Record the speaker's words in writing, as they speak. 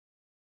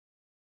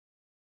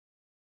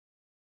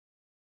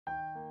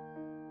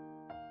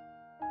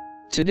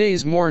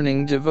Today's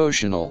morning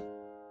devotional.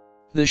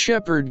 The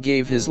shepherd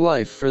gave his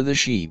life for the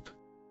sheep.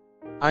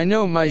 I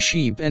know my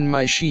sheep and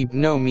my sheep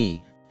know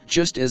me,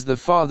 just as the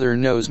Father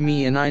knows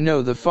me and I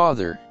know the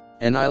Father,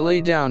 and I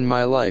lay down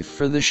my life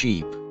for the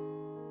sheep.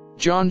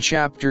 John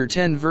chapter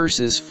 10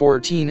 verses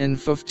 14 and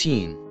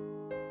 15.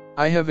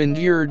 I have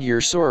endured your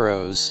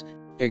sorrows,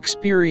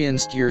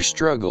 experienced your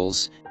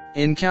struggles,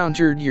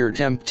 encountered your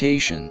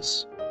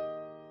temptations.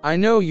 I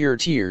know your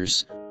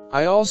tears,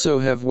 I also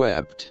have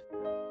wept.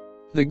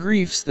 The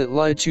griefs that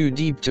lie too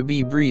deep to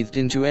be breathed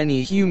into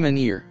any human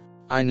ear,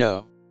 I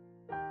know.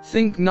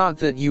 Think not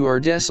that you are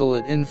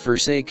desolate and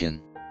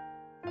forsaken.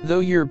 Though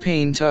your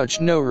pain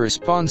touch no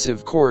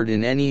responsive chord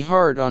in any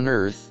heart on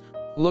earth,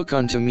 look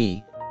unto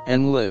me,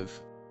 and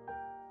live.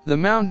 The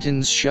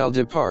mountains shall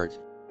depart,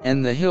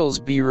 and the hills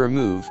be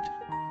removed,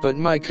 but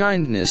my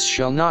kindness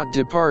shall not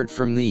depart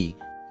from thee,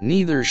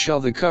 neither shall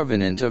the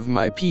covenant of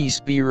my peace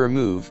be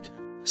removed,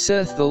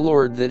 saith the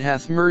Lord that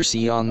hath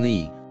mercy on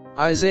thee.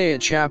 Isaiah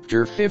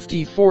chapter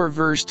 54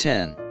 verse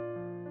 10.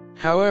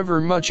 However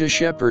much a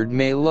shepherd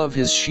may love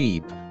his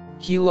sheep,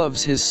 he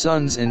loves his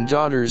sons and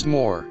daughters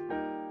more.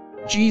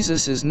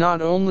 Jesus is not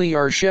only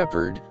our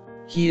shepherd,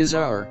 he is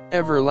our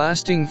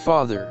everlasting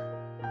Father.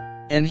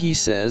 And he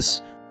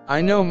says,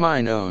 I know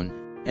mine own,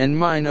 and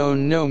mine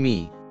own know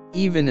me,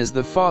 even as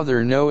the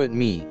Father knoweth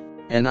me,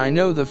 and I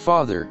know the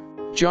Father.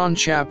 John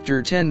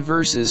chapter 10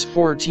 verses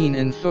 14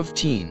 and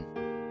 15.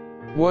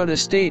 What a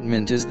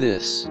statement is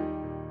this!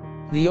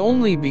 The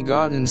only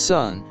begotten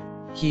Son,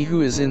 he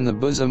who is in the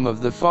bosom of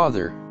the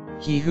Father,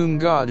 he whom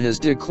God has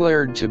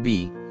declared to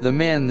be the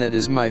man that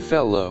is my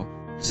fellow.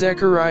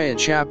 Zechariah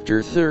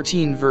chapter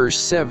 13 verse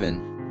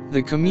 7.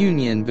 The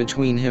communion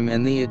between him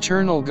and the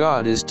eternal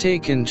God is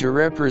taken to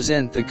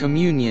represent the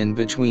communion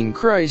between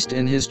Christ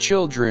and his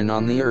children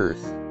on the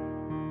earth.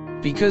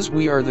 Because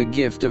we are the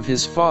gift of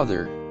his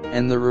Father,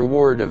 and the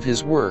reward of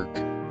his work,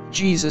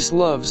 Jesus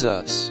loves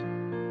us.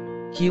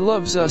 He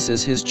loves us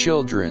as his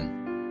children.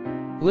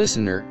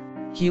 Listener,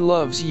 he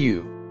loves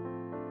you.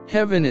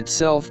 Heaven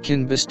itself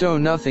can bestow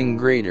nothing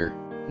greater,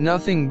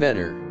 nothing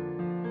better.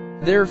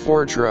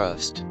 Therefore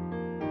trust.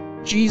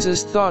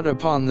 Jesus thought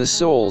upon the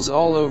souls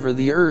all over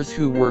the earth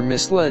who were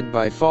misled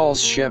by false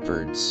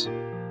shepherds.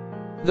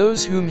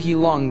 Those whom he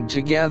longed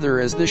to gather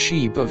as the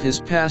sheep of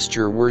his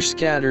pasture were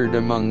scattered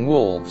among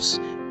wolves,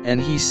 and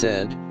he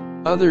said,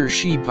 Other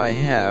sheep I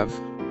have,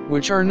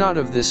 which are not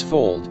of this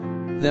fold,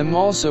 them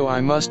also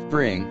I must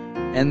bring,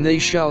 and they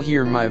shall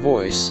hear my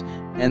voice,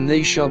 and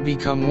they shall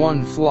become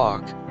one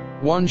flock,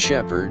 one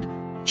shepherd.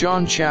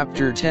 John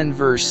chapter 10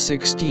 verse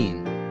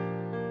 16.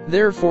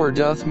 Therefore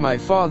doth my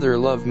Father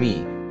love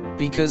me,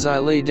 because I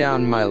lay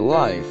down my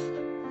life,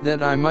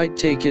 that I might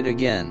take it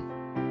again.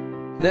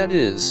 That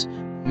is,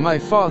 my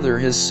Father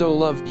has so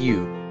loved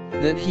you,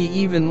 that he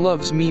even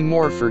loves me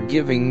more for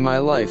giving my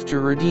life to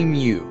redeem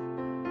you.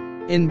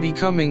 In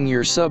becoming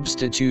your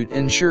substitute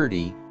and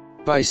surety,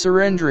 by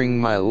surrendering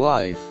my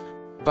life,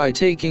 by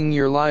taking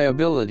your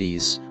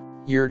liabilities,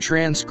 your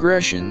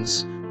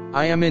transgressions,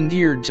 I am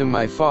endeared to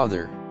my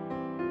Father.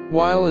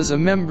 While as a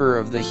member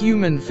of the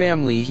human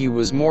family he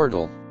was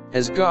mortal,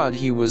 as God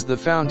he was the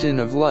fountain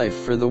of life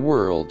for the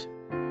world.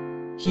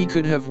 He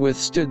could have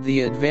withstood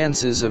the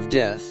advances of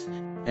death,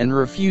 and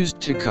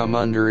refused to come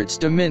under its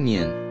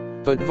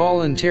dominion, but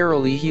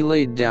voluntarily he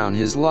laid down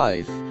his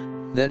life,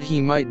 that he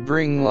might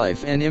bring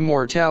life and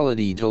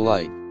immortality to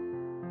light.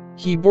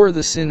 He bore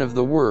the sin of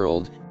the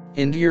world,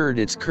 endured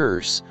its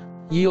curse,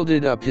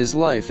 yielded up his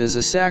life as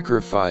a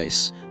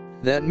sacrifice,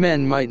 that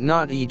men might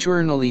not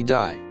eternally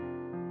die.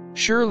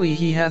 Surely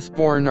he hath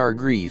borne our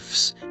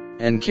griefs,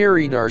 and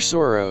carried our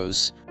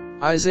sorrows.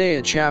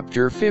 Isaiah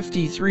chapter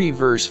 53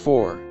 verse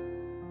 4.